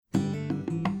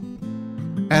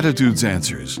Attitudes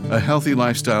Answers, a healthy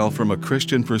lifestyle from a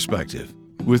Christian perspective,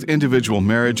 with individual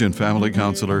marriage and family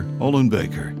counselor Olin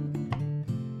Baker.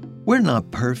 We're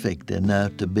not perfect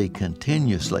enough to be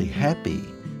continuously happy.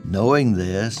 Knowing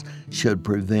this should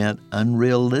prevent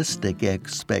unrealistic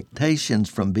expectations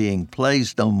from being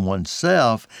placed on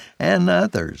oneself and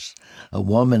others. A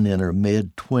woman in her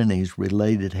mid-20s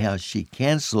related how she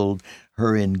canceled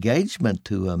her engagement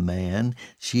to a man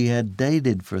she had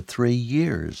dated for 3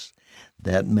 years.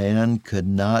 That man could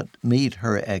not meet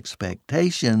her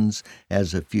expectations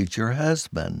as a future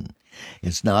husband.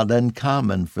 It's not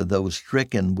uncommon for those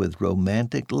stricken with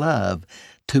romantic love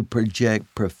to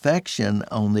project perfection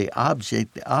on the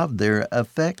object of their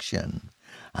affection.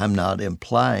 I'm not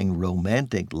implying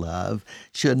romantic love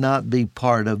should not be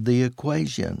part of the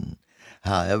equation.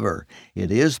 However,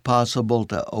 it is possible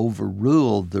to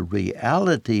overrule the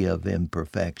reality of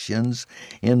imperfections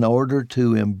in order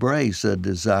to embrace a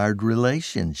desired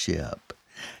relationship.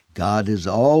 God is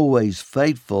always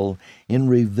faithful in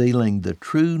revealing the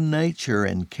true nature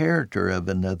and character of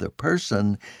another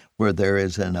person where there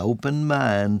is an open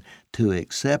mind to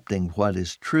accepting what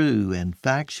is true and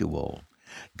factual.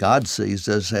 God sees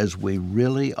us as we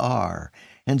really are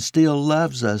and still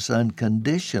loves us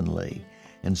unconditionally,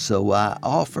 and so I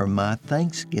offer my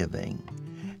thanksgiving.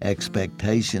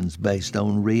 Expectations based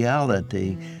on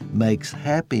reality makes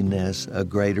happiness a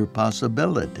greater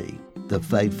possibility. The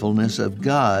faithfulness of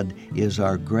God is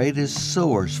our greatest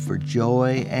source for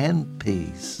joy and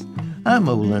peace. I'm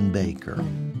Olin Baker.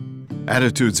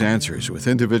 Attitudes Answers with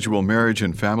individual marriage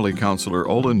and family counselor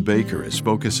Olin Baker is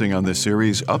focusing on the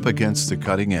series Up Against the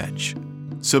Cutting Edge.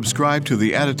 Subscribe to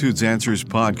the Attitudes Answers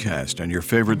podcast on your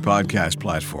favorite podcast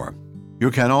platform. You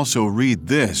can also read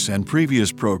this and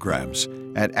previous programs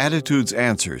at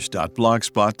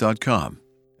attitudesanswers.blogspot.com.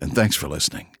 And thanks for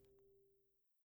listening.